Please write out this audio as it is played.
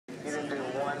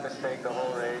take the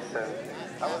whole race, and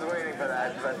I was waiting for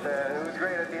that, but it was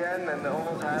great at the end, and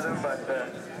almost had him, but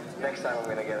next time I'm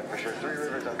going to get him for sure. Three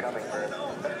Rivers, I'm coming for him.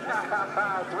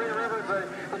 Three Rivers,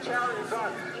 the challenge is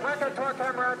on. Record tour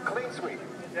camera, clean sweep.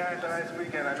 Yeah, it's a nice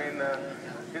weekend. I mean,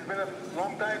 it's been a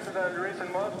long time since I've raced in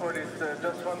motorsport. It's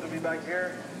just fun to be back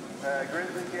here. Great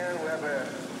weekend. We have a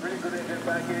really good engine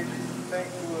package.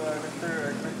 Thanks to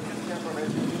Mr. Christian from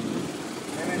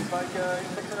SpeedFest. And it's like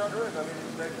it's 600. I mean,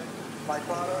 it's like my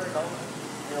father,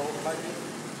 my team,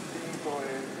 so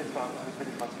it's fun. It's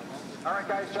really fun. All right,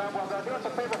 guys, job well done. Do us a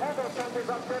favor, hold those countries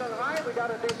up there tonight. We got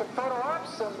to do some photo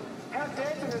ops, some head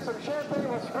dancing, and some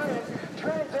champagne with spring.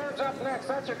 Trans Am's up next.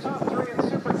 That's your top three in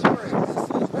Super 2.